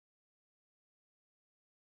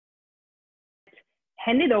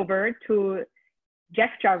hand it over to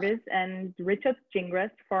Jack Jarvis and Richard Gingras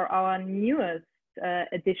for our newest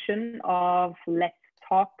edition of Let's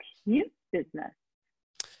Talk News Business.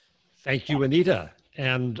 Thank you, Anita.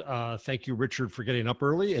 And thank you, Richard, for getting up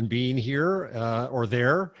early and being here or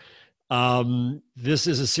there. This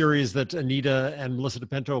is a series that Anita and Melissa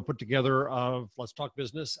DePinto put together of Let's Talk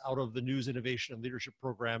Business out of the News, Innovation, and Leadership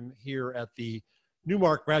program here at the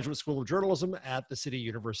Newmark Graduate School of Journalism at the City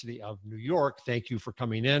University of New York. Thank you for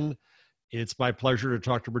coming in. It's my pleasure to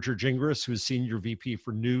talk to Richard Gingras, who's Senior VP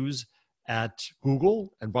for News at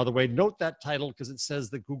Google. And by the way, note that title because it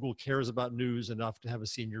says that Google cares about news enough to have a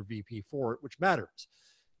Senior VP for it, which matters.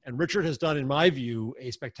 And Richard has done, in my view,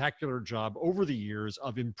 a spectacular job over the years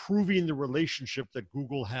of improving the relationship that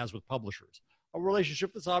Google has with publishers. A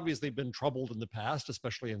relationship that's obviously been troubled in the past,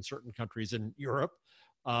 especially in certain countries in Europe,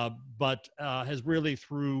 but has really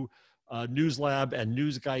through NewsLab and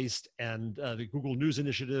Newsgeist and the Google News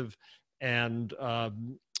Initiative and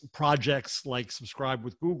projects like Subscribe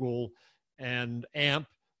with Google and AMP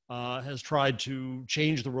has tried to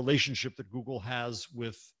change the relationship that Google has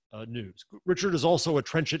with news. Richard is also a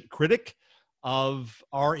trenchant critic of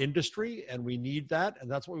our industry, and we need that,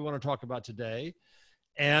 and that's what we want to talk about today.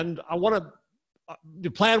 And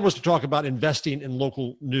the plan was to talk about investing in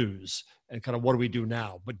local news and kind of what do we do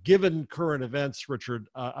now. But given current events, Richard,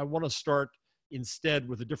 I want to start instead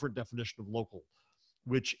with a different definition of local,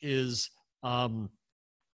 which is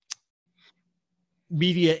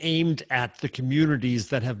media aimed at the communities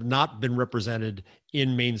that have not been represented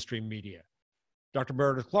in mainstream media. Dr.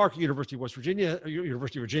 Meredith Clark, University of Virginia,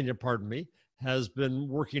 has been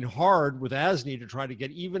working hard with ASNI to try to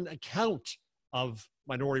get even a count of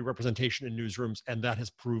minority representation in newsrooms, and that has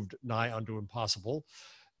proved nigh unto impossible.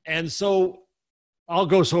 And so I'll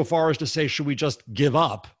go so far as to say, should we just give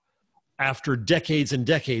up after decades and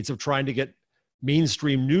decades of trying to get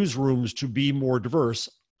mainstream newsrooms to be more diverse?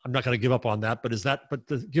 I'm not going to give up on that,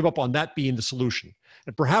 but give up on that being the solution.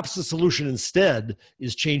 And perhaps the solution instead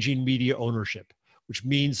is changing media ownership, which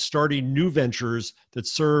means starting new ventures that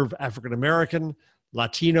serve African-American,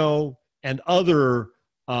 Latino, and other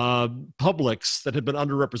publics that have been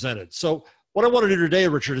underrepresented. So what I want to do today,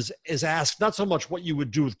 Richard, is ask not so much what you would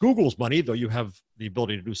do with Google's money, though you have the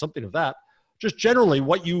ability to do something of that, just generally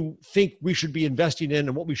what you think we should be investing in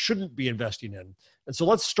and what we shouldn't be investing in. And so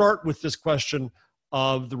let's start with this question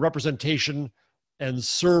of the representation and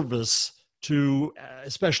service to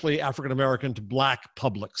especially African-American to Black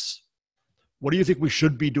publics. What do you think we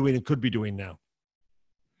should be doing and could be doing now?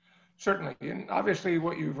 Certainly, and obviously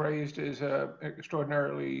what you've raised is an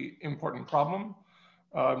extraordinarily important problem,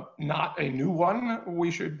 not a new one, we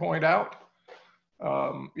should point out.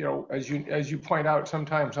 As you point out,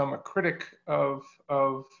 sometimes I'm a critic of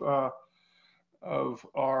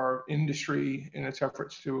our industry in its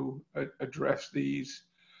efforts to address these.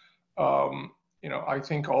 I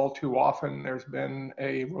think all too often there's been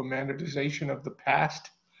a romanticization of the past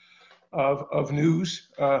of news,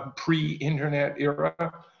 pre-internet era,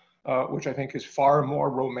 which I think is far more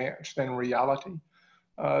romance than reality.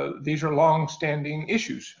 These are long-standing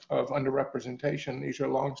issues of underrepresentation. These are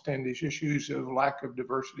long-standing issues of lack of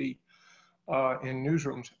diversity in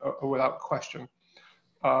newsrooms, without question.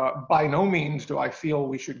 By no means do I feel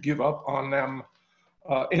we should give up on them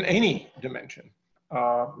in any dimension,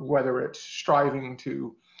 whether it's striving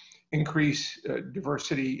to increase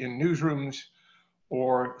diversity in newsrooms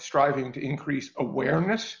or striving to increase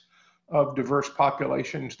awareness of diverse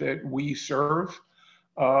populations that we serve.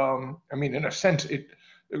 In a sense,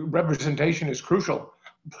 representation is crucial,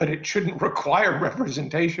 but it shouldn't require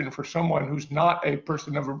representation for someone who's not a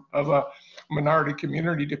person of a minority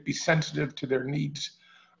community to be sensitive to their needs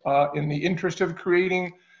in the interest of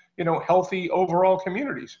creating, healthy overall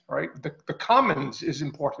communities, right? The commons is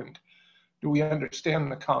important. Do we understand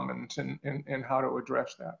the commons and how to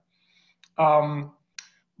address that?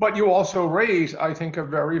 But you also raise, I think, a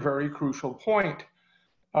very, very crucial point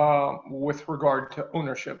with regard to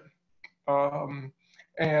ownership. I'll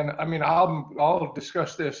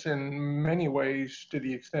discuss this in many ways to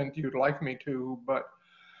the extent you'd like me to, but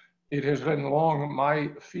it has been long my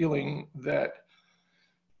feeling that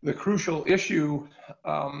the crucial issue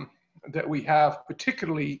that we have,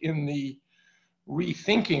 particularly in the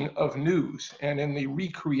rethinking of news and in the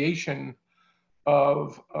recreation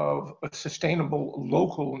of sustainable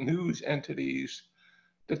local news entities,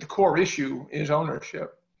 that the core issue is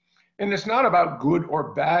ownership. And it's not about good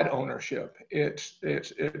or bad ownership. It's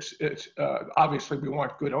obviously we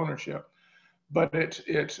want good ownership, but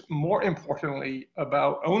it's more importantly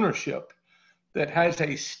about ownership that has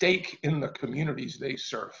a stake in the communities they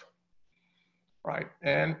serve. right?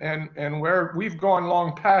 And where we've gone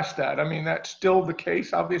long past that. I mean, that's still the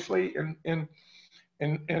case, obviously,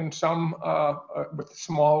 in some with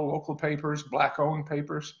small local papers, Black-owned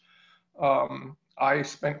papers. I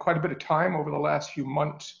spent quite a bit of time over the last few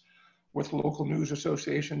months with local news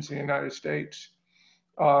associations in the United States,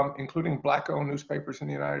 including Black-owned newspapers in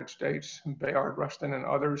the United States, Bayard Rustin and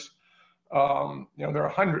others. There are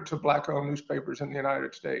hundreds of Black-owned newspapers in the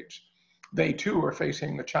United States. They too are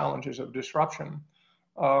facing the challenges of disruption.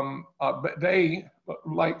 But they,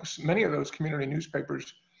 like many of those community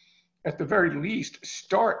newspapers, at the very least,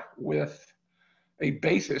 start with a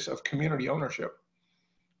basis of community ownership,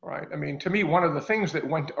 right? I mean, to me, one of the things that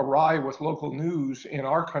went awry with local news in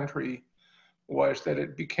our country was that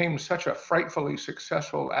it became such a frightfully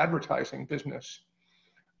successful advertising business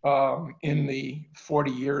in the 40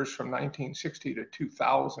 years from 1960 to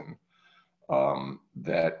 2000,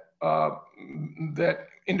 that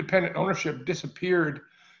independent ownership disappeared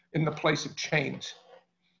in the place of chains,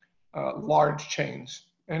 large chains.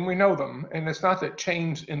 And we know them. And it's not that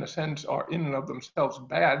chains, in a sense, are in and of themselves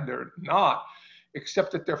bad. They're not,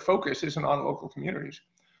 except that their focus isn't on local communities.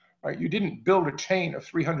 Right? You didn't build a chain of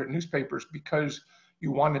 300 newspapers because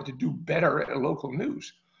you wanted to do better at local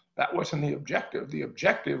news. That wasn't the objective. The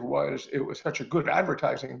objective was it was such a good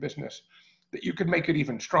advertising business that you could make it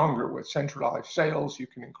even stronger with centralized sales. You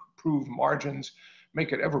can improve margins,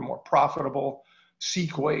 make it ever more profitable,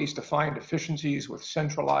 seek ways to find efficiencies with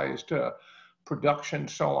centralized production,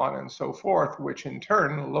 so on and so forth, which in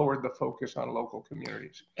turn lowered the focus on local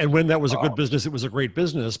communities. And when that was a good business, it was a great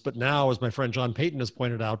business. But now, as my friend John Payton has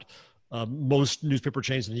pointed out, most newspaper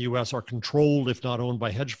chains in the US are controlled, if not owned,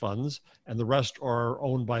 by hedge funds, and the rest are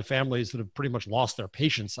owned by families that have pretty much lost their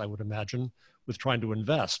patience, I would imagine, with trying to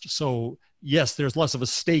invest. So yes, there's less of a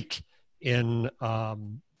stake in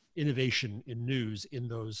innovation in news in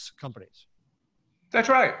those companies. That's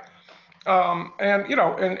right.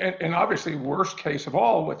 And obviously worst case of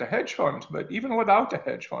all with the hedge funds, but even without the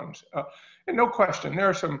hedge funds, and no question,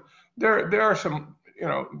 there are some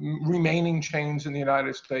remaining chains in the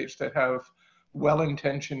United States that have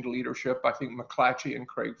well-intentioned leadership. I think McClatchy and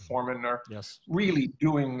Craig Foreman are really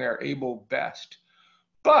doing their able best,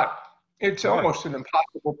 but it's almost an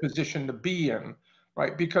impossible position to be in,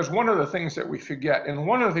 right? Because one of the things that we forget, and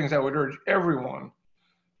one of the things I would urge everyone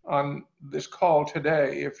on this call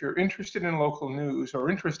today, if you're interested in local news or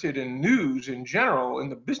interested in news in general, in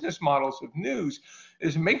the business models of news,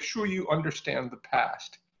 is make sure you understand the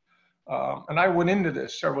past. And I went into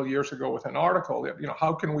this several years ago with an article that,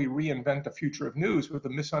 how can we reinvent the future of news with a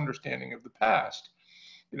misunderstanding of the past?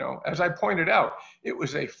 As I pointed out, it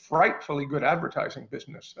was a frightfully good advertising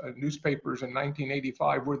business. Newspapers in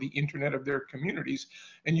 1985 were the internet of their communities,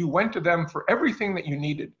 and you went to them for everything that you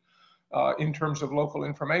needed. In terms of local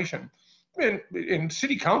information. In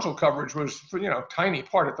city council coverage was, tiny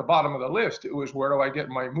part at the bottom of the list. It was, where do I get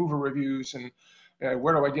my mover reviews, and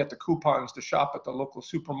where do I get the coupons to shop at the local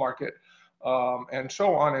supermarket, and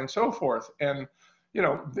so on and so forth. And,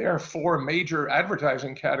 there are four major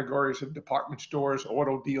advertising categories of department stores,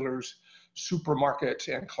 auto dealers,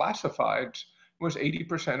 supermarkets, and classifieds was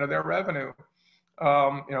 80% of their revenue.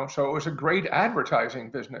 So it was a great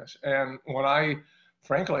advertising business. And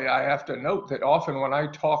frankly, I have to note that often when I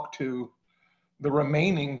talk to the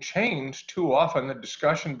remaining chains, too often the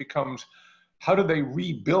discussion becomes, how do they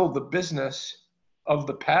rebuild the business of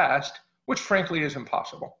the past, which frankly is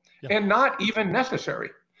impossible and not even necessary.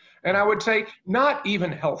 And I would say not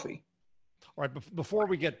even healthy. All right, before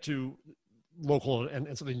we get to local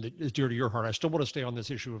and something that is dear to your heart, I still want to stay on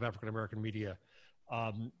this issue of African-American media.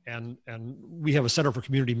 And we have a Center for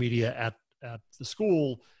Community Media at the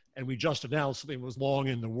school. And we just announced something that was long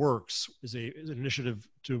in the works, is an initiative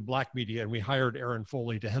to Black media, and we hired Aaron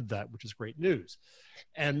Foley to head that, which is great news.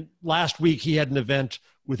 And last week he had an event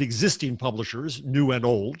with existing publishers, new and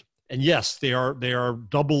old. And yes, they are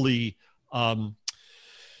doubly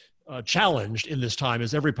challenged in this time,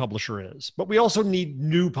 as every publisher is. But we also need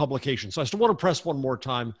new publications. So I still want to press one more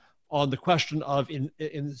time on the question of,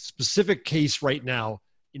 in specific case right now,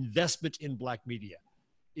 investment in Black media.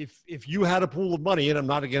 If you had a pool of money, and I'm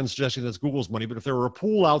not again suggesting that's Google's money, but if there were a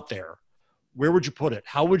pool out there, where would you put it?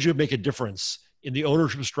 How would you make a difference in the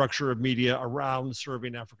ownership structure of media around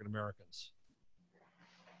serving African Americans?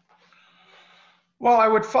 Well, I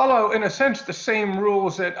would follow, in a sense, the same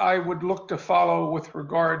rules that I would look to follow with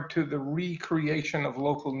regard to the recreation of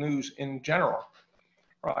local news in general,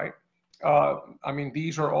 right?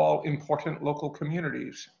 These are all important local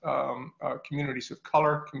communities, communities of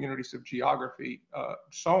color, communities of geography,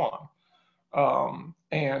 so on.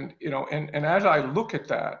 And as I look at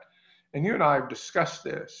that, and you and I have discussed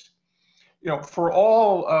this, for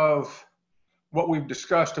all of what we've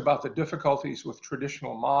discussed about the difficulties with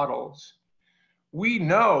traditional models, we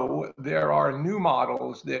know there are new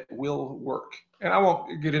models that will work. And I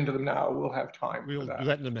won't get into them now. We'll have time for that. We'll do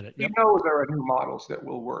that in a minute. Yep. We know there are new models that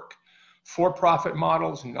will work. For-profit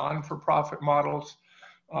models, non-for-profit models,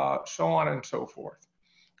 so on and so forth.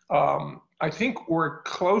 I think we're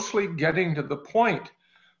closely getting to the point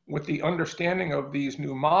with the understanding of these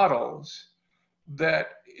new models that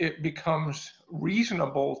it becomes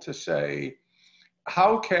reasonable to say,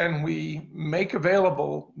 how can we make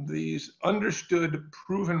available these understood,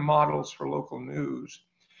 proven models for local news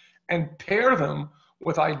and pair them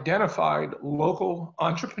with identified local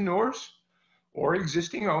entrepreneurs or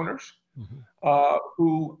existing owners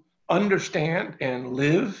who understand and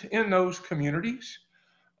live in those communities,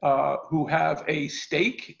 who have a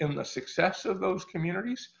stake in the success of those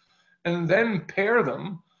communities, and then pair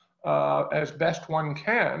them as best one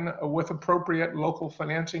can with appropriate local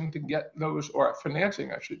financing to get those, or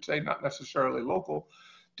financing, I should say, not necessarily local,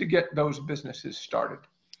 to get those businesses started.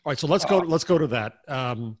 All right, so let's go to that.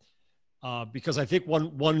 Because I think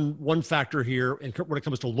one factor here, when it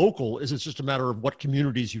comes to local, is it's just a matter of what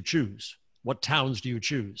communities you choose. What towns do you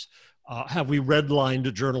choose? Have we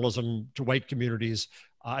redlined journalism to white communities?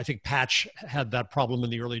 I think Patch had that problem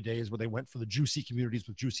in the early days where they went for the juicy communities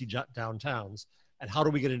with juicy downtowns. And how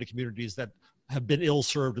do we get into communities that have been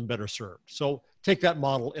ill-served and better served? So take that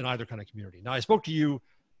model in either kind of community. Now, I spoke to you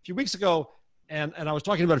a few weeks ago, and I was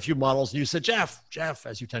talking about a few models, and you said, Jeff,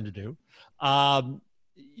 as you tend to do,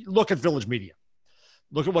 look at Village Media.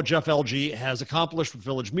 Look at what Jeff LG has accomplished with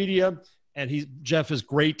Village Media. And Jeff is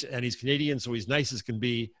great, and he's Canadian, so he's nice as can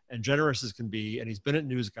be and generous as can be. And he's been at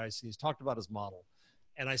News Guys, and he's talked about his model.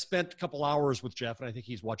 And I spent a couple hours with Jeff, and I think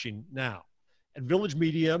he's watching now. And Village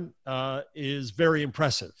Media is very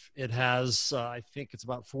impressive. It has, I think it's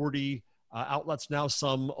about 40 outlets now,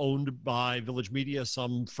 some owned by Village Media,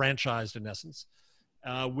 some franchised in essence,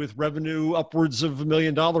 with revenue upwards of $1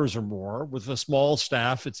 million or more, with a small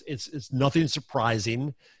staff. It's nothing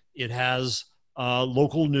surprising. It has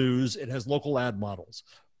local news. It has local ad models,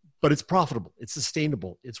 but it's profitable. It's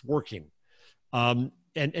sustainable. It's working. And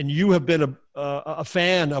you have been a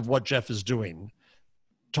fan of what Jeff is doing.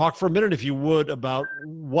 Talk for a minute, if you would, about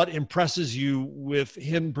what impresses you with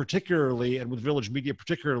him particularly and with Village Media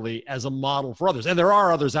particularly as a model for others. And there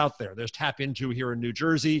are others out there. There's Tap Into here in New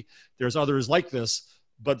Jersey. There's others like this,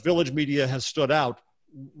 but Village Media has stood out.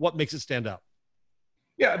 What makes it stand out?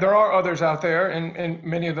 Yeah, there are others out there, and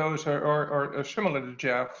many of those are similar to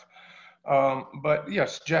Jeff. But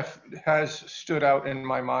yes, Jeff has stood out in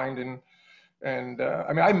my mind. And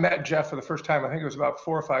I mean, I met Jeff for the first time, I think it was about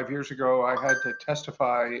 4 or 5 years ago. I had to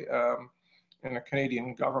testify in a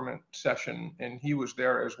Canadian government session, and he was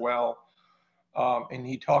there as well. And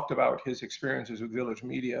he talked about his experiences with Village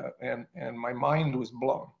Media, and my mind was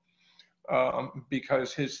blown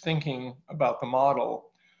because his thinking about the model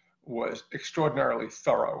was extraordinarily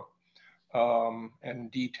thorough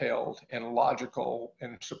and detailed and logical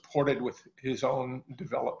and supported with his own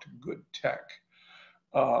developed good tech.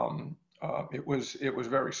 It was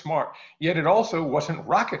very smart, yet it also wasn't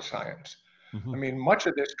rocket science. I mean, much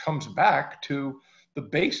of this comes back to the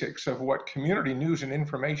basics of what community news and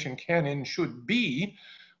information can and should be,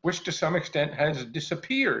 which to some extent has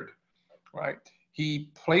disappeared, right?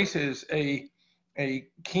 He places a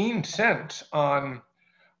keen sense on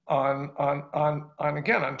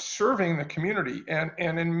serving the community, and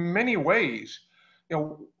in many ways,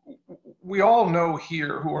 we all know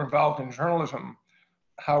here who are involved in journalism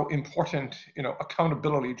how important,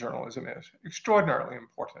 accountability journalism is, extraordinarily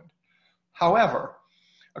important. However,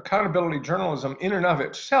 accountability journalism in and of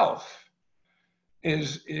itself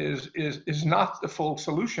is not the full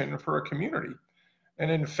solution for a community.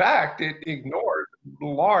 And in fact, it ignores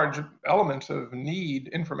large elements of need,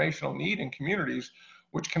 informational need in communities,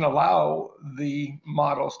 which can allow the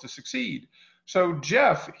models to succeed. So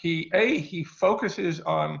Jeff, he focuses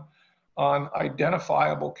on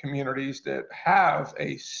identifiable communities that have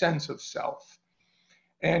a sense of self.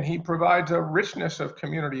 And he provides a richness of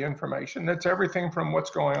community information that's everything from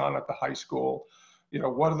what's going on at the high school,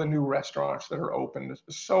 what are the new restaurants that are open,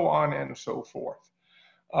 so on and so forth.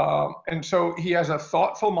 And so he has a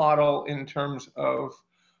thoughtful model in terms of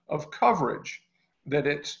coverage, that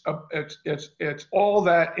it's all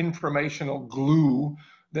that informational glue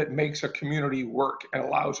that makes a community work and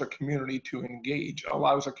allows a community to engage,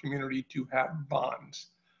 allows a community to have bonds,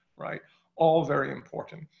 right? All very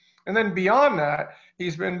important. And then beyond that,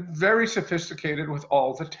 he's been very sophisticated with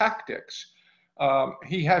all the tactics.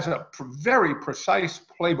 He has a very precise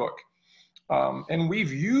playbook. And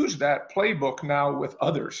we've used that playbook now with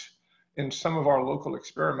others in some of our local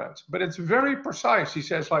experiments, but it's very precise. He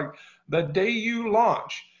says, like, the day you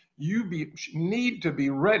launch, need to be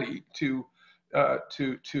ready to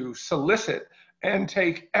solicit and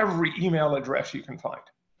take every email address you can find,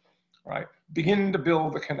 right? Begin to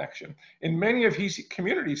build the connection. In many of his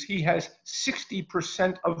communities, he has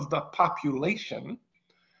 60% of the population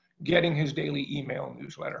getting his daily email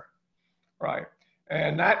newsletter, right?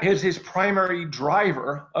 And that is his primary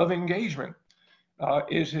driver of engagement,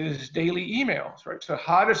 is his daily emails, right? So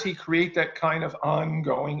how does he create that kind of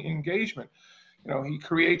ongoing engagement? You know,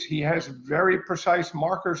 he has very precise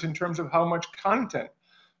markers in terms of how much content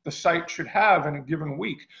the site should have in a given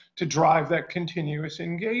week to drive that continuous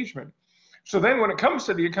engagement. So then when it comes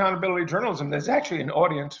to the accountability journalism, there's actually an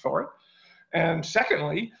audience for it. And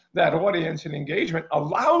secondly, that audience and engagement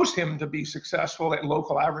allows him to be successful at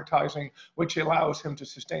local advertising, which allows him to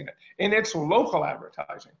sustain it. And it's local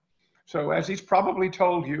advertising. So as he's probably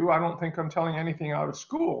told you, I don't think I'm telling anything out of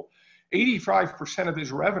school, 85% of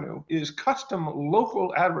his revenue is custom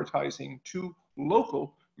local advertising to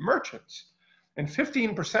local merchants. And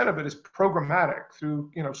 15% of it is programmatic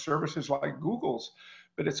through, you know, services like Google's,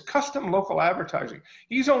 but it's custom local advertising.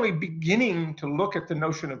 He's only beginning to look at the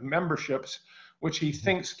notion of memberships, which he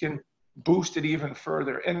thinks can boost it even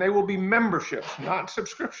further. And they will be memberships, not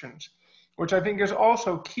subscriptions, which I think is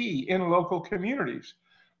also key in local communities,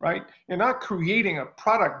 right? You're not creating a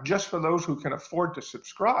product just for those who can afford to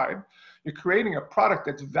subscribe. You're creating a product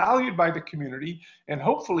that's valued by the community, and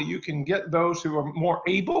hopefully you can get those who are more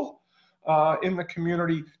able in the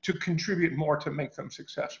community to contribute more to make them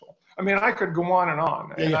successful. I mean, I could go on,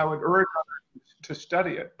 and I would urge others to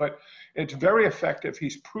study it, but it's very effective.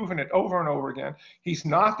 He's proven it over and over again. He's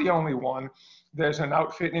not the only one. There's an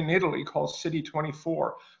outfit in Italy called City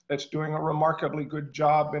 24 that's doing a remarkably good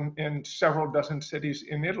job in several dozen cities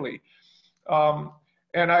in Italy.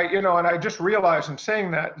 And I just realized in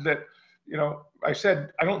saying that, you know, I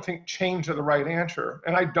said, I don't think chains are the right answer.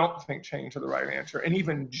 And I don't think chains are the right answer. And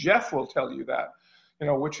even Jeff will tell you that, you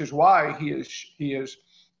know, which is why he has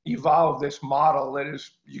evolved this model that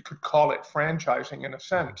is, you could call it franchising in a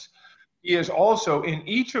sense. He is also, in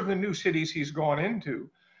each of the new cities he's gone into,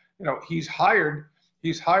 you know, he's hired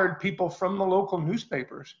people from the local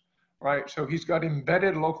newspapers, right? So he's got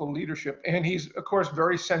embedded local leadership, and he's, of course,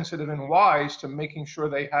 very sensitive and wise to making sure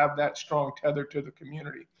they have that strong tether to the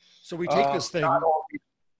community. So we take this thing. Not always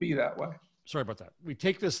be that way. Sorry about that. We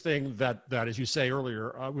take this thing that as you say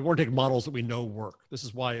earlier, we want to take models that we know work. This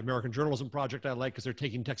is why American Journalism Project I like, because they're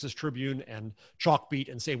taking Texas Tribune and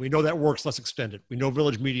Chalkbeat and saying, we know that works, let's extend it. We know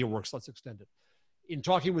Village Media works, let's extend it. In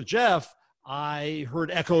talking with Jeff, I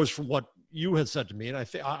heard echoes from what you had said to me, and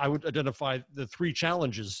I would identify the three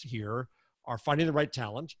challenges here are finding the right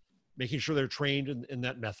talent, making sure they're trained in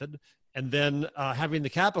that method, and then having the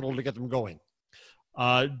capital to get them going.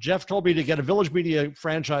 Jeff told me to get a Village Media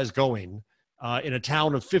franchise going in a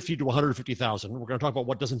town of 50 to 150,000. We're going to talk about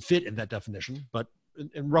what doesn't fit in that definition, but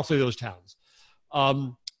in roughly those towns.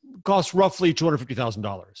 Costs roughly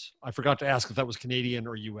 $250,000. I forgot to ask if that was Canadian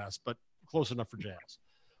or US, but close enough for jazz.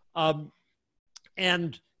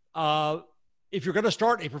 And if you're going to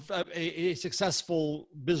start a successful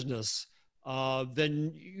business,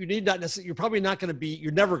 then you need not necessarily,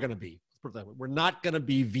 you're never going to be, let's put it that way, we're not going to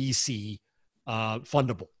be VC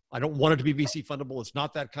fundable. I don't want it to be VC fundable. It's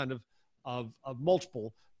not that kind of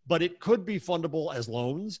multiple, but it could be fundable as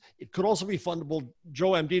loans. It could also be fundable.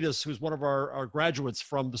 Joe Amditas, who's one of our graduates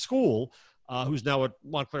from the school, who's now at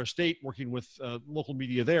Montclair State working with local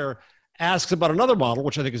media there, asks about another model,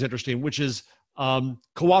 which I think is interesting, which is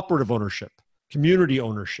cooperative ownership, community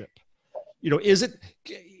ownership. You know, is it,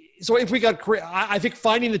 so if we got, I think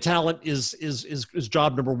finding the talent is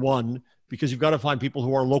job number one, because you've got to find people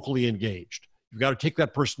who are locally engaged. You've got to take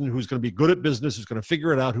that person who's going to be good at business, who's going to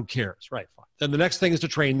figure it out, who cares, right? Fine. Then the next thing is to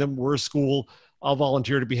train them. We're a school. I'll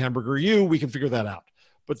volunteer to be Hamburger U. We can figure that out.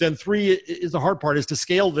 But then three is the hard part, is to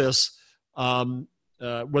scale this,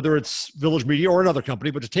 whether it's Village Media or another company,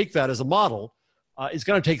 but to take that as a model is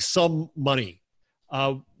going to take some money.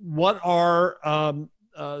 What are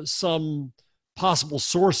some possible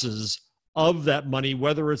sources of that money,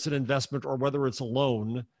 whether it's an investment or whether it's a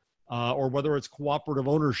loan or whether it's cooperative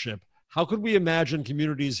ownership? How could we imagine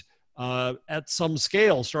communities at some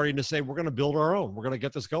scale starting to say, we're going to build our own, we're going to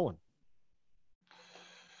get this going?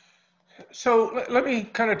 So let me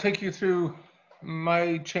kind of take you through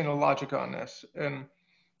my chain of logic on this. And,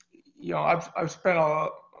 you know, I've spent a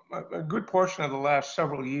good portion of the last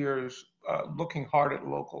several years looking hard at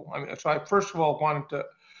local. I mean, so I first of all wanted to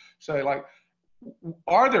say, like,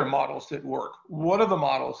 are there models that work? What are the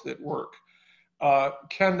models that work?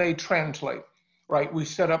 Can they translate? right? We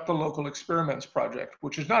set up the local experiments project,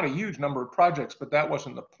 which is not a huge number of projects, but that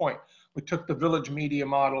wasn't the point. We took the village media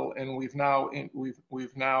model, and we've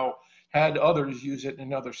now had others use it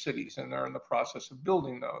in other cities, and they're in the process of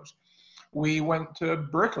building those. We went to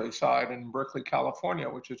Berkeley side in Berkeley, California,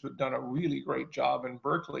 which has done a really great job in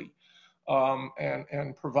Berkeley,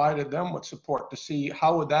 and provided them with support to see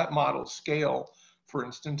how would that model scale, for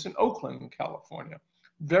instance, in Oakland, California.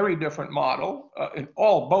 Very different model,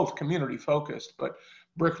 both community focused, but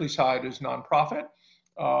Berkeley side is nonprofit.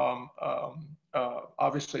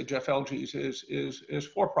 Obviously, Jeff Elgy's is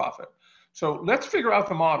for profit. So let's figure out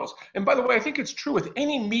the models. And by the way, I think it's true with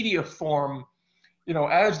any media form,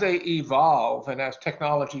 as they evolve and as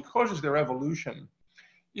technology causes their evolution,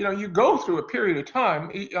 you go through a period of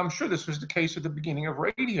time. I'm sure this was the case at the beginning of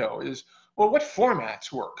radio is, well, what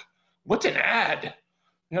formats work? What's an ad?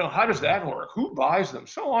 How does that work? Who buys them?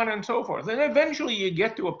 So on and so forth. And eventually you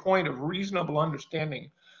get to a point of reasonable understanding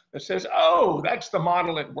that says, oh, that's the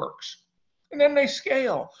model, it works. And then they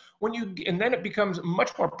scale. And then it becomes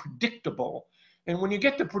much more predictable. And when you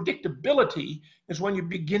get to predictability is when you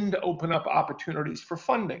begin to open up opportunities for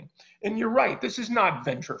funding. And you're right, this is not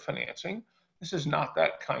venture financing. This is not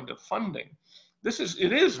that kind of funding.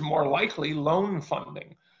 It is more likely loan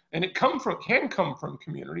funding. And it can come from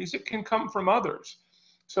communities, it can come from others.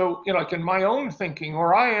 So, like in my own thinking,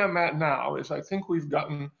 where I am at now is I think we've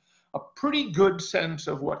gotten a pretty good sense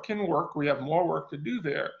of what can work. We have more work to do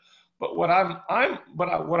there. But what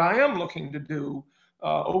I am looking to do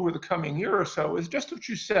over the coming year or so is just what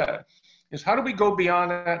you said, is how do we go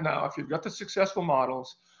beyond that now? If you've got the successful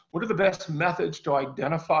models, what are the best methods to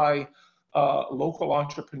identify local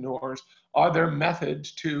entrepreneurs? Are there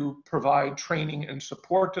methods to provide training and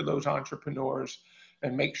support to those entrepreneurs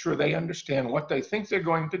and make sure they understand what they think they're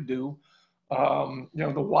going to do? The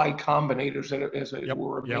Y Combinators, as it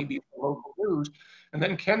were, maybe local news. And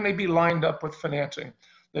then can they be lined up with financing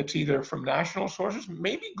that's either from national sources?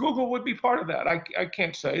 Maybe Google would be part of that. I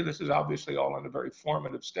can't say. This is obviously all in a very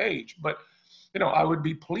formative stage, but I would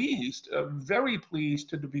be pleased, very pleased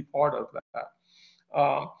to be part of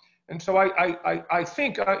that. And so I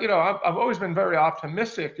think, I've always been very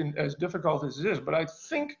optimistic, and as difficult as it is, but I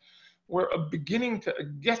think we're beginning to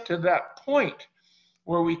get to that point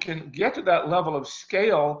where we can get to that level of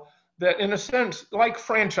scale that, in a sense, like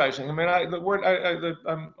franchising. I mean,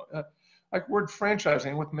 like word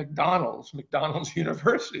franchising with McDonald's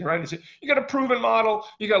University, right? You got a proven model,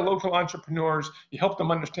 you got local entrepreneurs, you help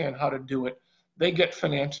them understand how to do it. They get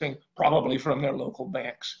financing probably from their local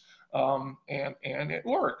banks. And it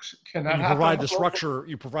works. Can that happen?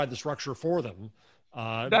 You provide the structure for them.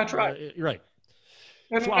 That's right. Right.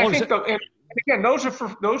 And so I think, and again, those are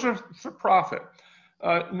for profit.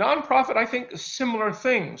 Nonprofit, I think, similar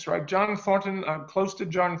things, right? John Thornton, I'm close to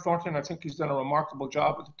John Thornton. I think he's done a remarkable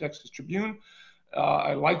job with the Texas Tribune.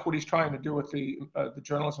 I like what he's trying to do with the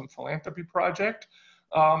Journalism Philanthropy Project.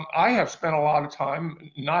 I have spent a lot of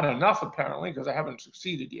time, not enough apparently, because I haven't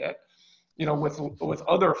succeeded yet, with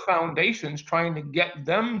other foundations, trying to get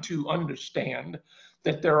them to understand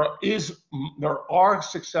that there are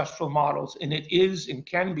successful models, and it is and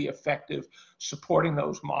can be effective supporting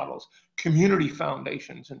those models, community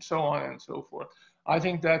foundations, and so on and so forth. I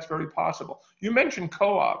think that's very possible. You mentioned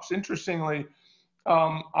co-ops. Interestingly,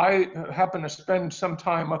 I happen to spend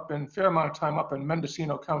fair amount of time up in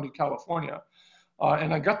Mendocino County, California,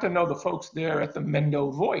 and I got to know the folks there at the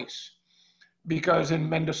Mendo Voice, because in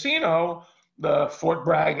Mendocino, the Fort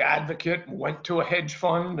Bragg Advocate went to a hedge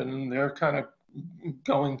fund, and they're kind of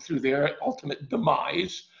going through their ultimate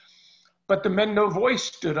demise. But the Mendo Voice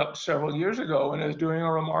stood up several years ago and is doing a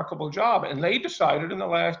remarkable job. And they decided in the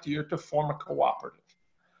last year to form a cooperative,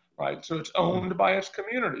 right? So it's owned by its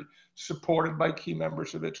community, supported by key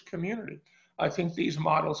members of its community. I think these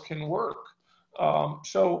models can work.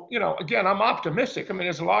 So, again, I'm optimistic. I mean,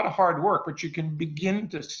 there's a lot of hard work, but you can begin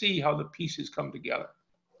to see how the pieces come together.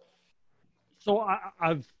 So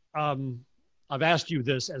I've asked you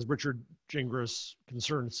this as Richard Gingras,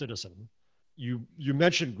 concerned citizen. You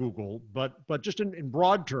mentioned Google, but just in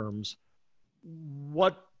broad terms,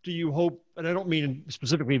 what do you hope? And I don't mean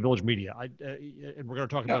specifically Village Media. And we're going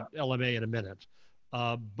to talk about LMA in a minute.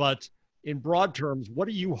 But in broad terms, what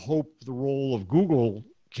do you hope the role of Google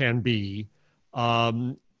can be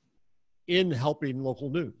in helping local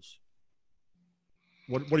news?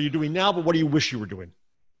 What are you doing now? But what do you wish you were doing?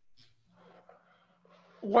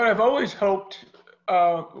 What I've always hoped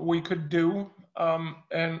we could do,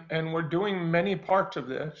 and we're doing many parts of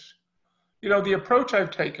this. The approach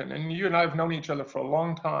I've taken, and you and I have known each other for a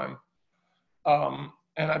long time,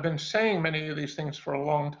 And I've been saying many of these things for a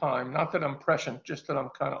long time. Not that I'm prescient, just that I'm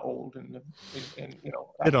kind of old and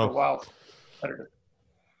after a while, competitive.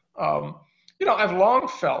 I've long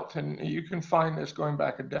felt, and you can find this going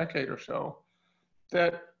back a decade or so,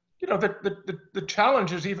 that the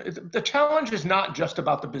challenge is not just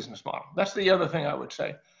about the business model. That's the other thing I would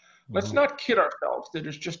say. Let's not kid ourselves that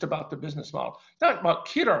it's just about the business model. Not about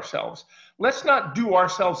kid ourselves. Let's not do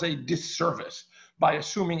ourselves a disservice by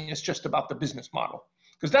assuming it's just about the business model,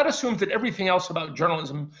 because that assumes that everything else about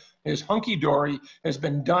journalism is hunky-dory, has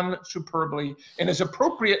been done superbly, and is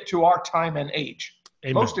appropriate to our time and age.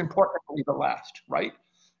 Amen. Most importantly, the last, right?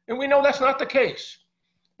 And we know that's not the case.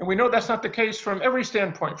 And we know that's not the case from every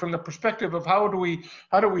standpoint, from the perspective of how do we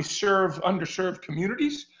serve underserved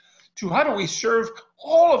communities, to how do we serve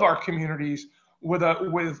all of our communities with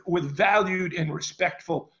valued and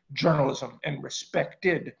respectful journalism and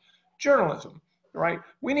respected journalism, right?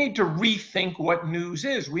 We need to rethink what news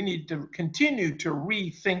is. We need to continue to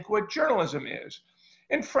rethink what journalism is.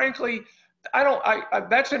 And frankly,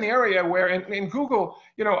 that's an area where in Google,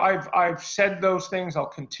 I've said those things. I'll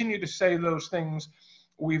continue to say those things.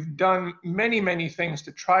 We've done many, many things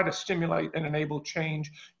to try to stimulate and enable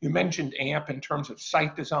change. You mentioned AMP in terms of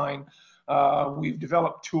site design. We've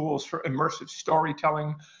developed tools for immersive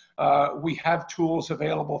storytelling. We have tools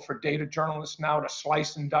available for data journalists now to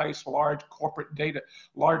slice and dice large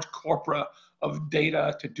corpora of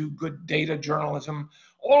data to do good data journalism.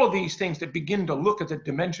 All of these things that begin to look at the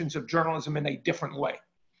dimensions of journalism in a different way,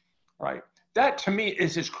 right? That to me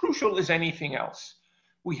is as crucial as anything else.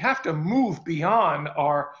 We have to move beyond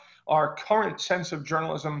our current sense of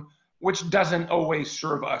journalism, which doesn't always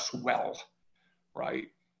serve us well, right?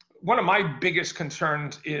 One of my biggest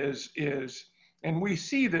concerns is, and we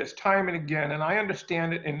see this time and again, and I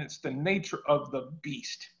understand it, and it's the nature of the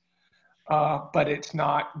beast, but it's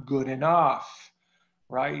not good enough,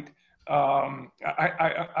 right?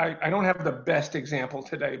 I don't have the best example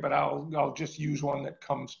today, but I'll just use one that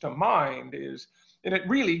comes to mind and it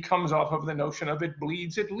really comes off of the notion of it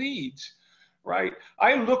bleeds, it leads, right?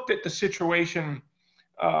 I looked at the situation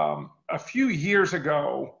a few years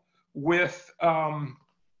ago with the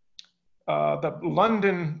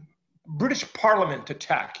London British Parliament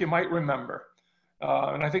attack, you might remember.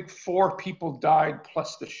 And I think 4 people died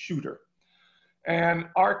plus the shooter. And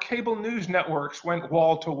our cable news networks went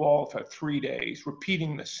wall to wall for 3 days,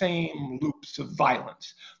 repeating the same loops of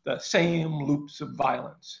violence,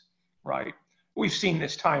 right? We've seen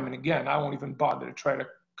this time and again. I won't even bother to try to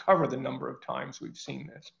cover the number of times we've seen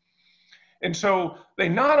this. And so they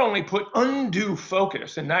not only put undue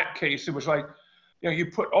focus, in that case, it was like, you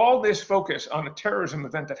put all this focus on a terrorism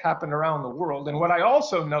event that happened around the world. And what I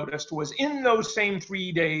also noticed was in those same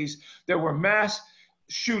 3 days, there were mass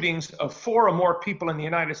shootings of 4 or more people in the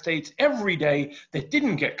United States every day that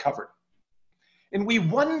didn't get covered. And we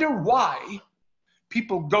wonder why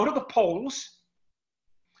people go to the polls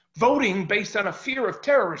voting based on a fear of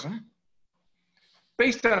terrorism,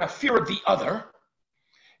 based on a fear of the other,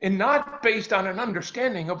 and not based on an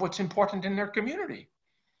understanding of what's important in their community.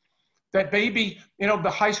 That maybe,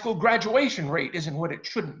 the high school graduation rate isn't what it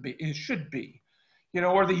should be,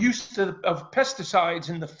 or the use of pesticides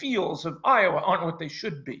in the fields of Iowa aren't what they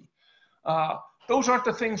should be. Those aren't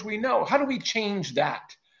the things we know. How do we change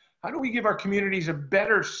that? How do we give our communities a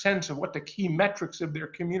better sense of what the key metrics of their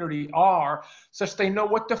community are, such they know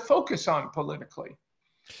what to focus on politically?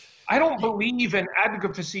 I don't believe in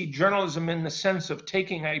advocacy journalism in the sense of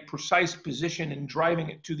taking a precise position and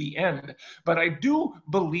driving it to the end, but I do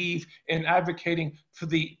believe in advocating for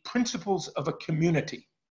the principles of a community.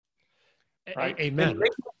 Right? Amen.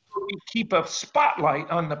 We keep a spotlight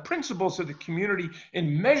on the principles of the community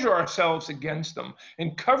and measure ourselves against them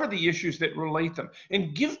and cover the issues that relate them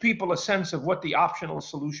and give people a sense of what the optional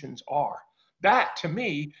solutions are. That, to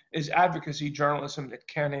me, is advocacy journalism that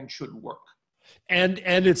can and should work. And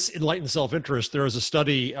it's enlightened self-interest. There is a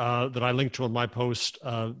study that I linked to in my post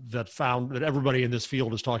that found that everybody in this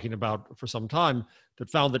field is talking about for some time, that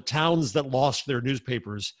found that towns that lost their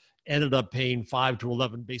newspapers ended up paying 5 to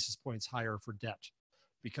 11 basis points higher for debt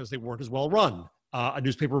because they weren't as well run. A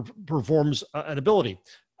newspaper performs an ability.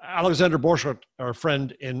 Alexander Borchardt, our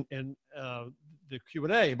friend in the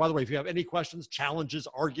Q&A, by the way, if you have any questions, challenges,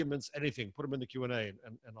 arguments, anything, put them in the Q&A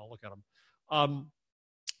and I'll look at them.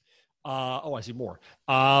 I see more.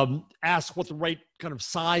 Ask what the right kind of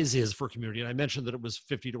size is for a community. And I mentioned that it was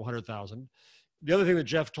 50 to 100,000. The other thing that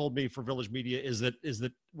Jeff told me for Village Media is that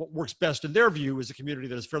what works best in their view is a community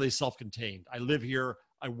that is fairly self-contained. I live here,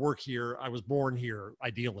 I work here, I was born here,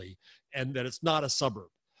 ideally, and that it's not a suburb,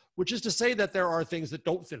 which is to say that there are things that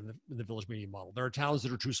don't fit in the Village Media model. There are towns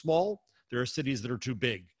that are too small. There are cities that are too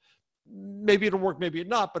big. Maybe it'll work, maybe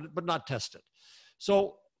not, but not test it.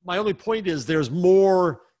 So my only point is there's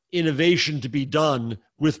more innovation to be done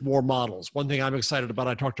with more models. One thing I'm excited about,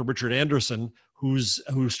 I talked to Richard Anderson, who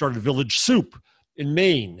started Village Soup in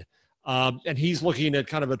Maine. And he's looking at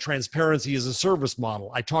kind of a transparency as a service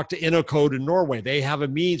model. I talked to InnoCode in Norway. They have a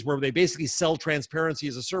means where they basically sell transparency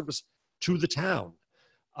as a service to the town.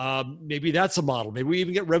 Maybe that's a model. Maybe we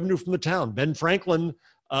even get revenue from the town. Ben Franklin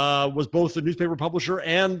was both the newspaper publisher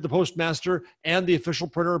and the postmaster and the official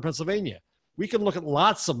printer in Pennsylvania. We can look at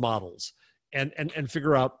lots of models and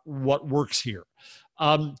figure out what works here.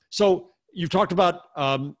 So you've talked about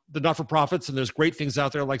the not-for-profits, and there's great things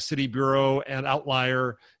out there like City Bureau and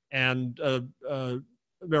Outlier and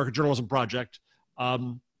American Journalism Project. Are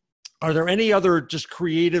there any other just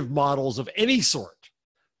creative models of any sort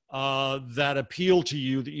that appeal to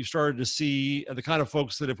you that you started to see, the kind of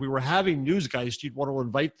folks that if we were having Newsgeist, you'd want to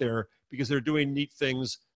invite there because they're doing neat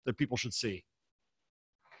things that people should see?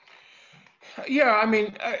 Yeah, I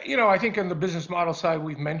mean, I think on the business model side,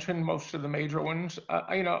 we've mentioned most of the major ones.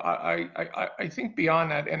 I think beyond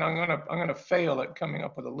that, and I'm gonna fail at coming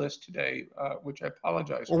up with a list today, which I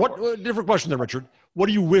apologize for. What different question then, Richard? What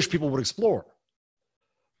do you wish people would explore?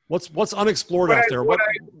 What's unexplored out there? What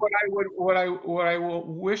I will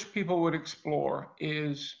wish people would explore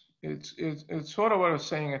is it's sort of what I was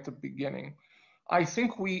saying at the beginning. I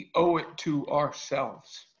think we owe it to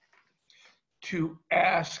ourselves to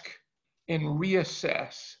ask and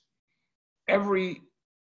reassess every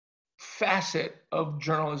facet of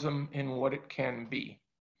journalism and what it can be,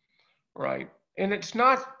 right? And it's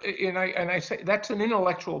not, and I say that's an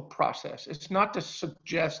intellectual process. It's not to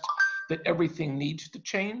suggest that everything needs to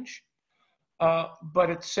change, but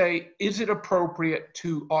it's say, is it appropriate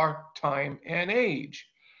to our time and age,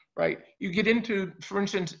 right? You get into, for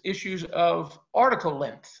instance, issues of article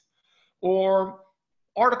length or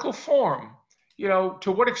article form.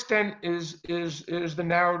 To what extent is the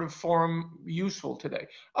narrative form useful today?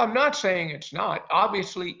 I'm not saying it's not.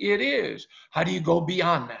 Obviously, it is. How do you go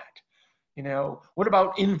beyond that? What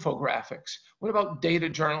about infographics? What about data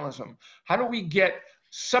journalism? How do we get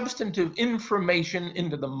substantive information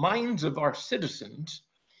into the minds of our citizens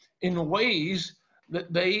in ways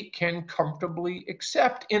that they can comfortably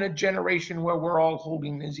accept in a generation where we're all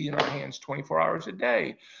holding these in our hands 24 hours a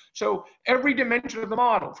day? So every dimension of the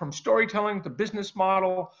model, from storytelling to business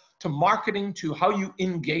model to marketing to how you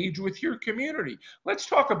engage with your community. Let's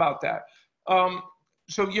talk about that.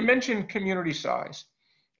 So you mentioned community size,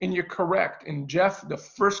 and you're correct. And Jeff, the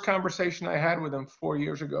first conversation I had with him 4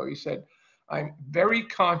 years ago, he said, I'm very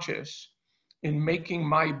conscious in making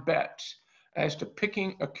my bets as to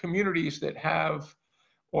picking communities that have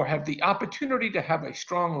the opportunity to have a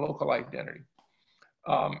strong local identity.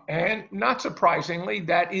 And not surprisingly,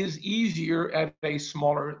 that is easier at a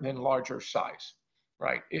smaller than larger size,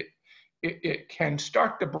 right? It can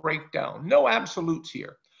start to break down. No absolutes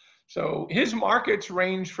here. So his markets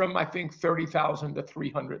range from, I think, 30,000 to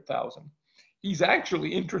 300,000. He's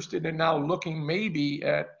actually interested in now looking maybe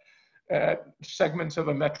at segments of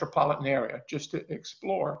a metropolitan area just to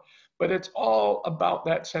explore. But it's all about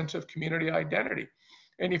that sense of community identity.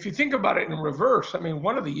 And if you think about it in reverse, I mean,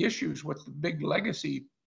 one of the issues with the big legacy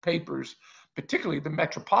papers, particularly the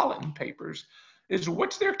metropolitan papers, is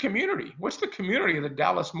what's their community? What's the community of the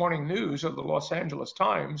Dallas Morning News or the Los Angeles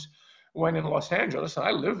Times? When in Los Angeles, and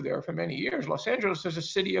I lived there for many years, Los Angeles is a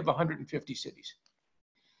city of 150 cities,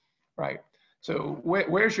 right? So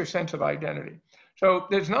where's your sense of identity? So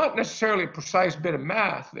there's not necessarily a precise bit of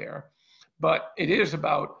math there, but it is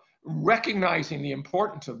about recognizing the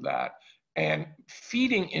importance of that and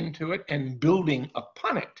feeding into it and building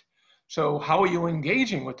upon it. So how are you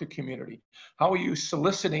engaging with the community? How are you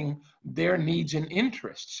soliciting their needs and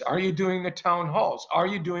interests? Are you doing the town halls? Are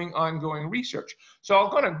you doing ongoing research? So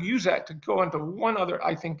I'm going to use that to go into one other,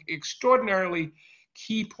 I think, extraordinarily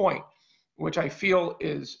key point, which I feel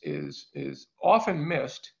is often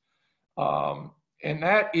missed, and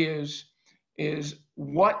that is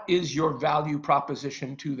what is your value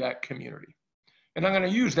proposition to that community? And I'm going to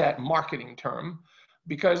use that marketing term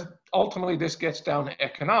because ultimately this gets down to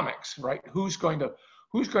economics, right? Who's going to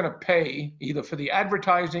pay either for the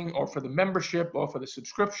advertising or for the membership or for the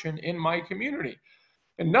subscription in my community?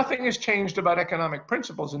 And nothing has changed about economic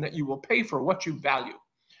principles in that you will pay for what you value.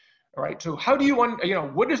 All right. So how do you want,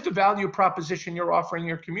 what is the value proposition you're offering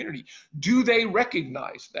your community? Do they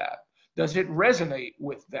recognize that? Does it resonate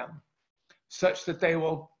with them such that they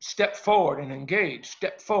will step forward and engage,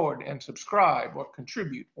 step forward and subscribe or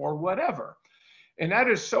contribute or whatever? And that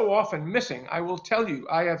is so often missing. I will tell you,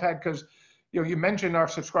 I have had, because You mentioned our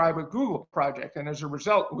Subscribe with Google project, and as a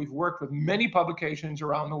result, we've worked with many publications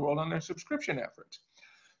around the world on their subscription efforts.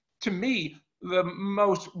 To me, the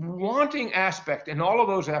most wanting aspect in all of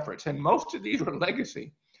those efforts, and most of these are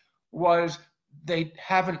legacy, was they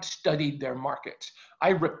haven't studied their markets. I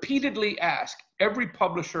repeatedly ask every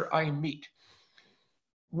publisher I meet,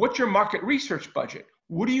 what's your market research budget?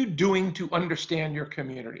 What are you doing to understand your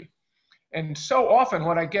community? And so often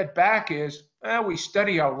what I get back is, we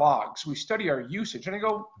study our logs, we study our usage. And I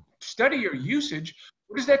go, study your usage?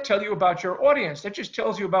 What does that tell you about your audience? That just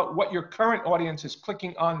tells you about what your current audience is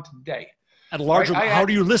clicking on today. At a larger, how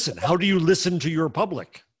do you listen? How do you listen to your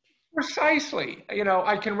public? Precisely.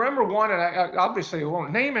 I can remember one, and I obviously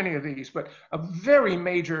won't name any of these, but a very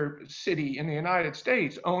major city in the United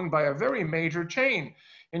States owned by a very major chain.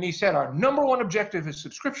 And he said, our number one objective is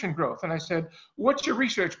subscription growth. And I said, what's your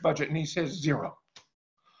research budget? And he says, 0.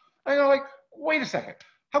 I go like, wait a second.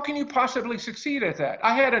 How can you possibly succeed at that?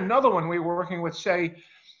 I had another one we were working with say,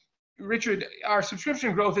 Richard, our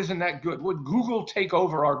subscription growth isn't that good. Would Google take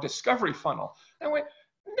over our discovery funnel? I went,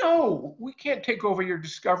 no, we can't take over your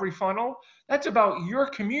discovery funnel. That's about your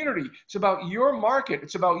community. It's about your market.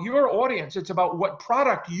 It's about your audience. It's about what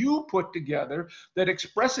product you put together that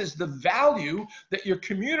expresses the value that your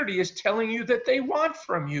community is telling you that they want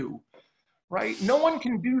from you, right? No one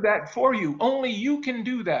can do that for you. Only you can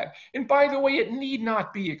do that. And by the way, it need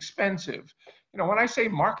not be expensive. When I say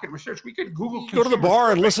market research, we could Google. Go to the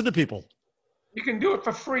bar and listen to people. You can do it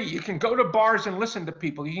for free. You can go to bars and listen to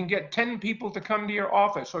people. You can get 10 people to come to your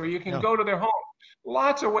office, or you can go to their home.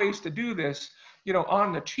 Lots of ways to do this,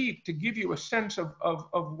 on the cheap, to give you a sense of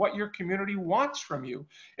what your community wants from you.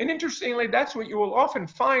 And interestingly, that's what you will often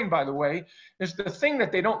find, by the way, is the thing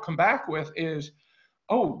that they don't come back with is,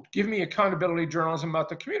 oh, give me accountability journalism about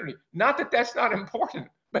the community. Not that that's not important,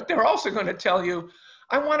 but they're also going to tell you,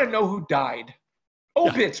 I want to know who died.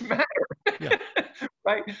 Obits matter. Yeah.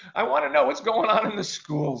 Right? I want to know what's going on in the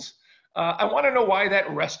schools. I want to know why that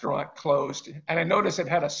restaurant closed. And I noticed it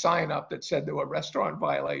had a sign up that said there were restaurant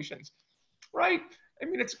violations. Right? I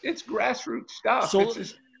mean, it's grassroots stuff. So, none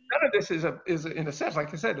of this is in a sense,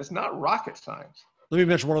 like I said, it's not rocket science. Let me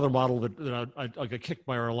mention one other model that I get kicked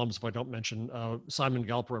by our alums if I don't mention. Simon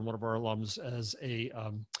Galperin, one of our alums, as a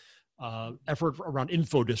effort around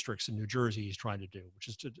info districts in New Jersey he's trying to do,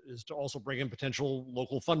 which is to also bring in potential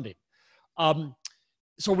local funding.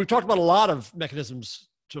 So we've talked about a lot of mechanisms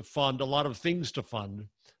to fund, a lot of things to fund.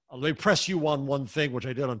 Let me press you on one thing, which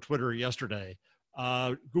I did on Twitter yesterday.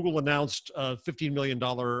 Google announced a $15 million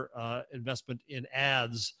investment in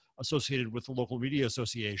ads associated with the Local Media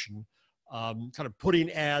Association, kind of putting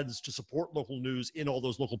ads to support local news in all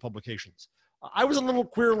those local publications. I was a little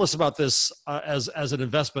querulous about this as an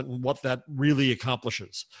investment and what that really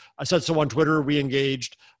accomplishes. I said so on Twitter, we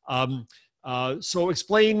engaged. So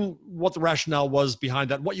explain what the rationale was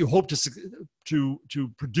behind that, what you hope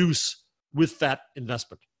to produce with that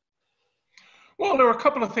investment. Well, there are a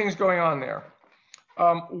couple of things going on there.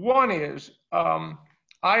 One is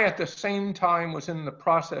I, at the same time, was in the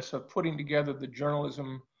process of putting together the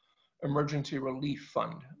Journalism Emergency Relief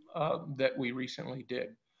Fund that we recently did,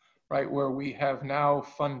 right, where we have now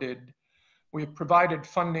we've provided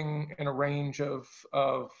funding in a range of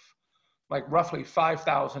like roughly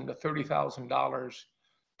 $5,000 to $30,000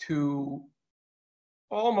 to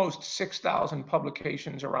almost 6,000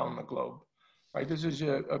 publications around the globe, right? This is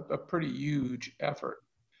a pretty huge effort.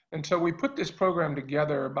 And so we put this program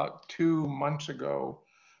together about 2 months ago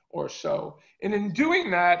or so. And in doing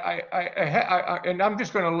that, and I'm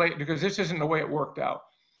just going to lay it because this isn't the way it worked out.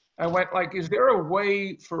 I went like, is there a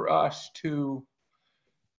way for us to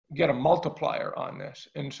get a multiplier on this?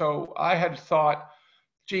 And so I had thought,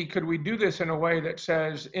 gee, could we do this in a way that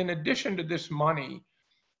says, in addition to this money,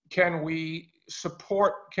 can we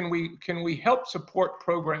help support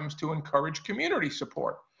programs to encourage community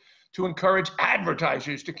support, to encourage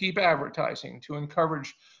advertisers to keep advertising, to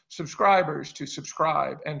encourage subscribers to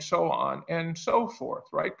subscribe, and so on and so forth,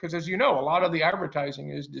 right? Because as you know, a lot of the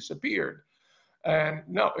advertising has disappeared. And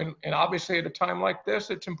obviously at a time like this,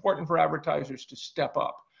 it's important for advertisers to step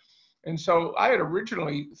up. And so I had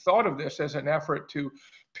originally thought of this as an effort to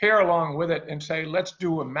pair along with it and say, let's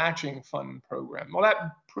do a matching fund program. Well, that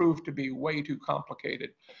proved to be way too complicated,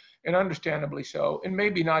 and understandably so, and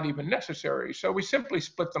maybe not even necessary. So we simply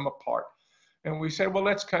split them apart. And we said, well,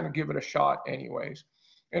 let's kind of give it a shot anyways.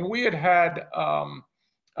 And we've had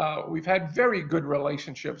very good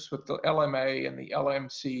relationships with the LMA and the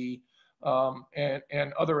LMC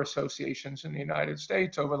and other associations in the United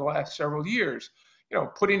States over the last several years,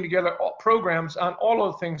 putting together programs on all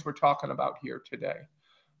of the things we're talking about here today.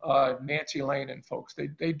 Nancy Lane and folks.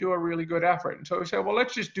 They do a really good effort. And so we said, well,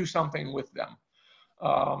 let's just do something with them,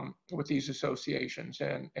 with these associations.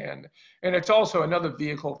 And it's also another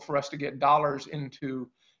vehicle for us to get dollars into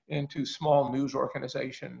small news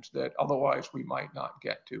organizations that otherwise we might not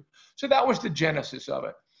get to. So that was the genesis of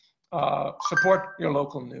it. Support your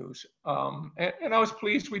local news. And I was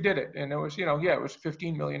pleased we did it. And it was, it was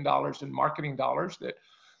 $15 million in marketing dollars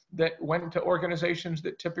that went to organizations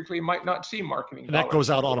that typically might not see marketing. And that goes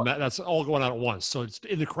out automatic. That's all going out at once. So it's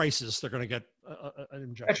in the crisis, they're going to get an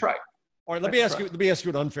injection. That's right. All right. Let me ask you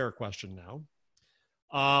an unfair question now.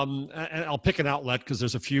 And I'll pick an outlet because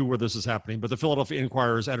there's a few where this is happening, but the Philadelphia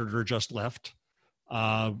Inquirer's editor just left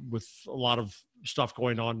with a lot of stuff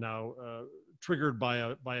going on now, triggered by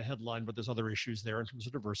a headline, but there's other issues there in terms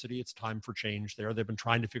of diversity. It's time for change there. They've been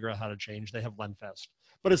trying to figure out how to change. They have Lenfest,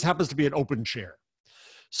 but it happens to be an open chair.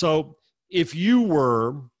 So if you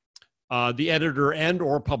were the editor and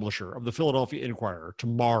or publisher of the Philadelphia Inquirer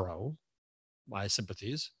tomorrow, my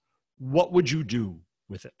sympathies, what would you do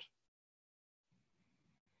with it?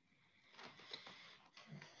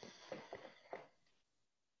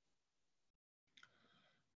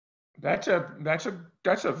 That's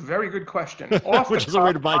a very good question. Which is a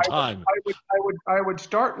way to buy time. I would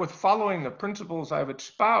start with following the principles I've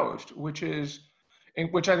espoused, which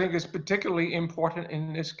I think is particularly important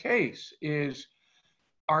in this case, is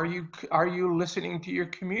are you listening to your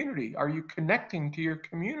community? Are you connecting to your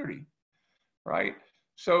community? Right?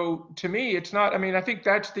 So to me, it's not, I think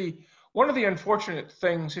that's one of the unfortunate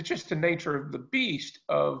things, it's just the nature of the beast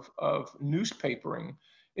of newspapering,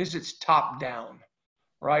 is it's top down,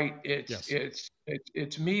 right?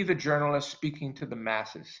 It's me, the journalist, speaking to the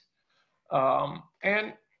masses.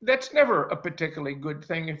 And that's never a particularly good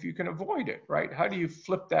thing if you can avoid it, right? How do you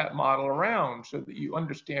flip that model around so that you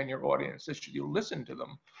understand your audience, that you listen to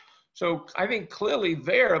them? So I think clearly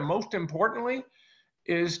there, most importantly,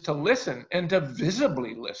 is to listen and to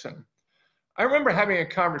visibly listen. I remember having a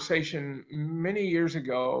conversation many years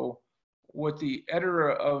ago with the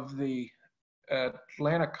editor of the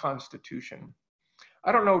Atlanta Constitution.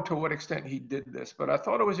 I don't know to what extent he did this, but I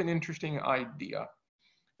thought it was an interesting idea.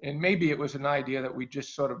 And maybe it was an idea that we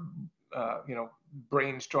just sort of,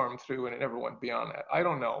 brainstormed through and it never went beyond that. I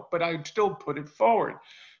don't know, but I'd still put it forward,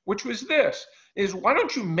 which was is why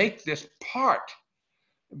don't you make this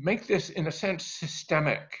in a sense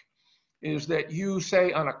systemic, is that you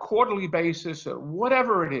say on a quarterly basis or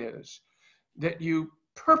whatever it is, that you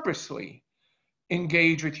purposely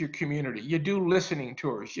engage with your community. You do listening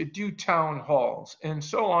tours, you do town halls, and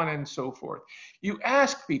so on and so forth. You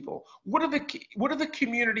ask people, what are the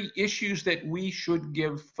community issues that we should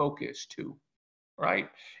give focus to, right?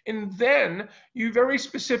 And then you very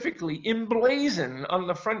specifically emblazon on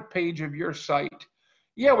the front page of your site,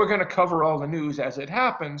 yeah, we're going to cover all the news as it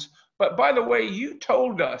happens, but by the way, you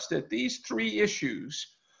told us that these 3 issues,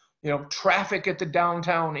 traffic at the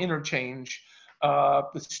downtown interchange,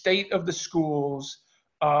 the state of the schools,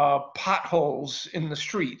 potholes in the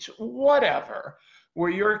streets, whatever, were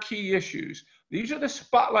your key issues. These are the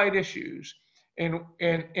spotlight issues.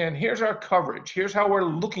 And here's our coverage. Here's how we're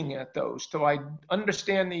looking at those. So I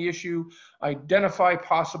understand the issue, identify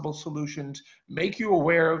possible solutions, make you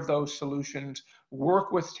aware of those solutions,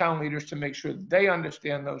 work with town leaders to make sure they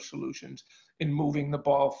understand those solutions in moving the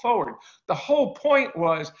ball forward. The whole point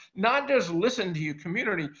was not just listen to your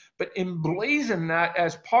community, but emblazon that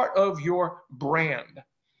as part of your brand,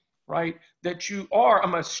 right? That you are,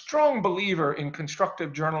 I'm a strong believer in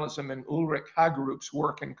constructive journalism and Ulrich Hagerup's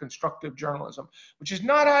work in constructive journalism, which is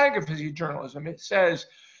not advocacy journalism. It says,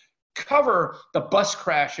 cover the bus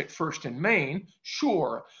crash at First and Main,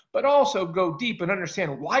 sure, but also go deep and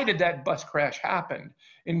understand why did that bus crash happen,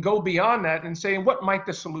 and go beyond that and say, what might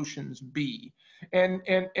the solutions be? And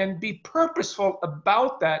be purposeful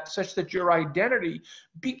about that such that your identity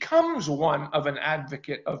becomes one of an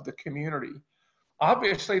advocate of the community.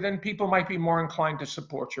 Obviously, then people might be more inclined to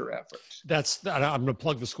support your efforts. I'm going to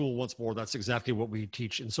plug the school once more. That's exactly what we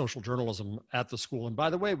teach in social journalism at the school. And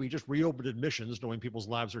by the way, we just reopened admissions, knowing people's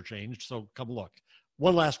lives are changed. So come look.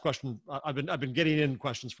 One last question. I've been getting in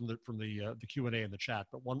questions from the Q&A in the chat,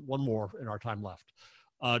 but one more in our time left.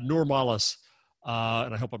 Noor Malas,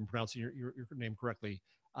 and I hope I'm pronouncing your name correctly,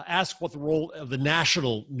 ask what the role of the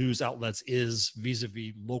national news outlets is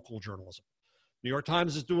vis-a-vis local journalism. New York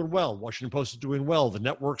Times is doing well. Washington Post is doing well. The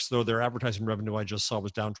networks, though, their advertising revenue I just saw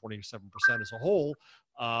was down 27% as a whole.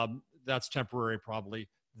 That's temporary, probably.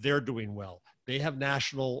 They're doing well. They have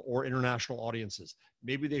national or international audiences.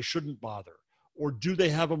 Maybe they shouldn't bother. Or do they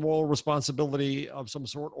have a moral responsibility of some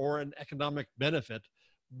sort or an economic benefit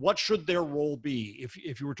what should their role be?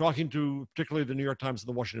 If you were talking to particularly the New York Times and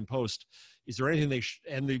the Washington Post, is there anything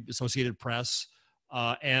and the Associated Press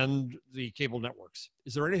and the cable networks,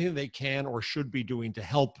 is there anything they can or should be doing to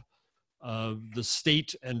help the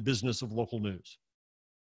state and business of local news?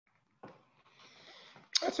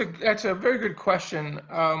 That's a very good question.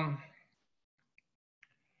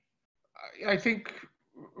 I think,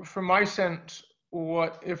 from my sense,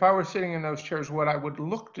 if I were sitting in those chairs, what I would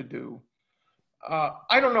look to do,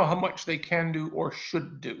 I don't know how much they can do or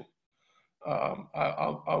should do. I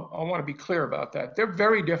want to be clear about that. They're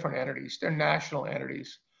very different entities. They're national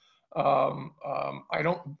entities. I'm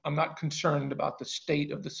not concerned about the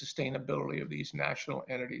state of the sustainability of these national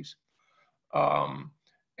entities.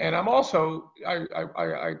 And I'm also, I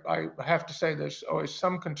have to say, there's always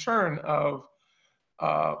some concern of,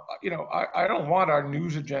 I don't want our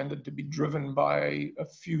news agenda to be driven by a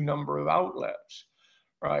few number of outlets,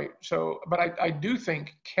 right? So, but I do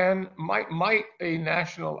think, might a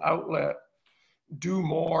national outlet do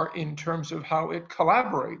more in terms of how it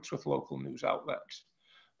collaborates with local news outlets,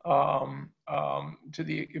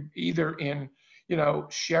 either in,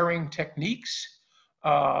 sharing techniques,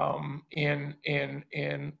 in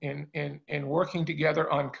working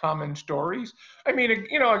together on common stories. I mean,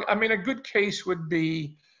 a good case would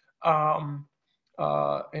be, and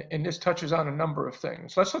this touches on a number of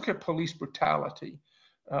things. Let's look at police brutality.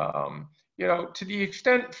 To the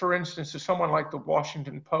extent, for instance, that someone like the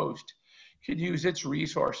Washington Post could use its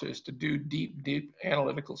resources to do deep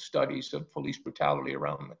analytical studies of police brutality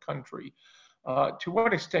around the country, to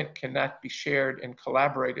what extent can that be shared and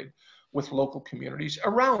collaborated with local communities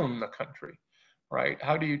around the country, right?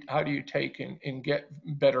 How do you take and get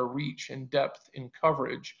better reach and depth in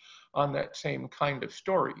coverage on that same kind of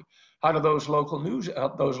story? How do those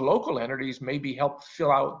local entities maybe help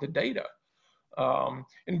fill out the data?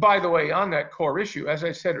 And by the way, on that core issue, as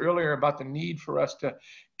I said earlier about the need for us to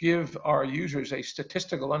give our users a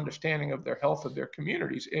statistical understanding of their health of their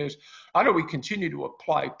communities, is how do we continue to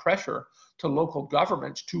apply pressure to local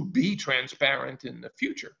governments to be transparent in the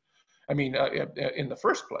future? I mean, in the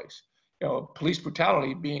first place, police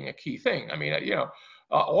brutality being a key thing. I mean,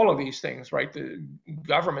 all of these things, right? The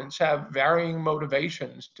governments have varying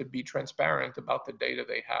motivations to be transparent about the data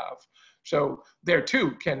they have. So there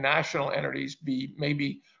too, can national entities be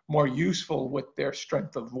maybe more useful with their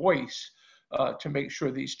strength of voice to make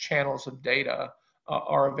sure these channels of data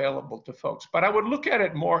are available to folks? But I would look at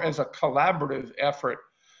it more as a collaborative effort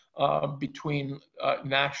between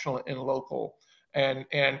national and local,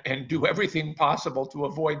 and do everything possible to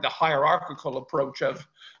avoid the hierarchical approach of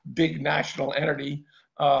big national entity,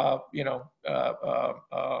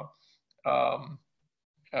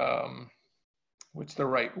 what's the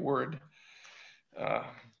right word?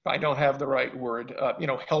 I don't have the right word,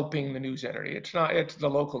 helping the news entity. It's the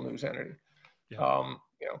local news entity. Yeah.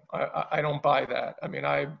 I don't buy that. I mean,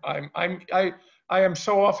 I am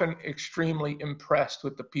so often extremely impressed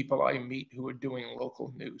with the people I meet who are doing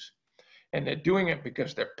local news. And they're doing it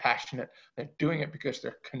because they're passionate. They're doing it because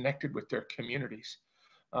they're connected with their communities.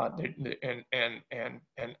 And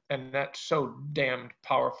that's so damned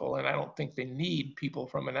powerful. And I don't think they need people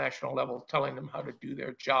from a national level telling them how to do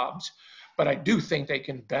their jobs. But I do think they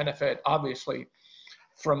can benefit, obviously,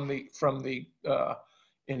 from the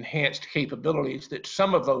enhanced capabilities that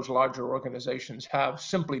some of those larger organizations have,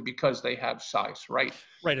 simply because they have size, right?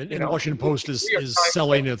 Right. And the Washington Post is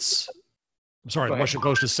selling its. The Washington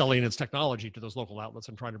Post is selling its technology to those local outlets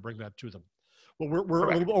and trying to bring that to them. Well,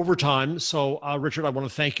 we're a little over time. So, Richard, I want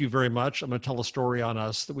to thank you very much. I'm going to tell a story on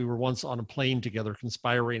us that we were once on a plane together,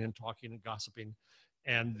 conspiring and talking and gossiping.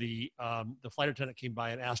 And the flight attendant came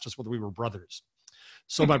by and asked us whether we were brothers.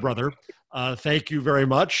 So, my brother, thank you very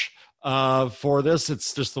much for this.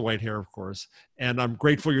 It's just the white hair, of course. And I'm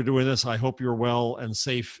grateful you're doing this. I hope you're well and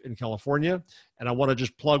safe in California. And I want to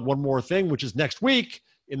just plug one more thing, which is next week,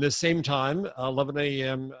 in this same time, 11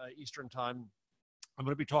 a.m. Eastern time, I'm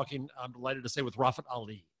going to be talking, I'm delighted to say, with Rafat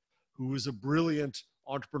Ali, who is a brilliant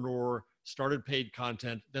entrepreneur, started paid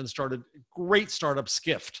content, then started a great startup,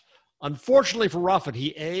 Skift. Unfortunately for Rafat,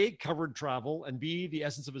 he A, covered travel, and B, the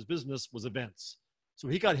essence of his business was events. So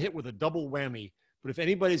he got hit with a double whammy. But if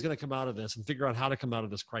anybody's going to come out of this and figure out how to come out of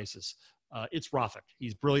this crisis, it's Rafat.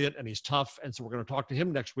 He's brilliant and he's tough. And so we're going to talk to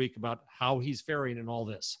him next week about how he's faring in all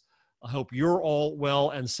this. I hope you're all well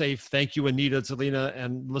and safe. Thank you, Anita, Zelina,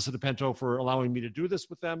 and Melissa DePinto for allowing me to do this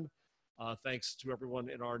with them. Thanks to everyone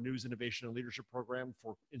in our News, Innovation, and Leadership program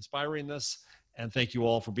for inspiring this. And thank you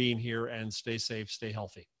all for being here, and stay safe, stay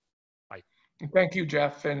healthy. Bye. Thank you,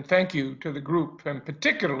 Jeff, and thank you to the group, and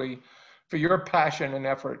particularly for your passion and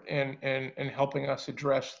effort in helping us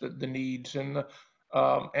address the needs and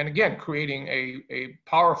and again, creating a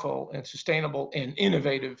powerful and sustainable and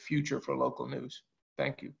innovative future for local news.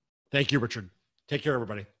 Thank you. Thank you, Richard. Take care,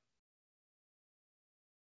 everybody.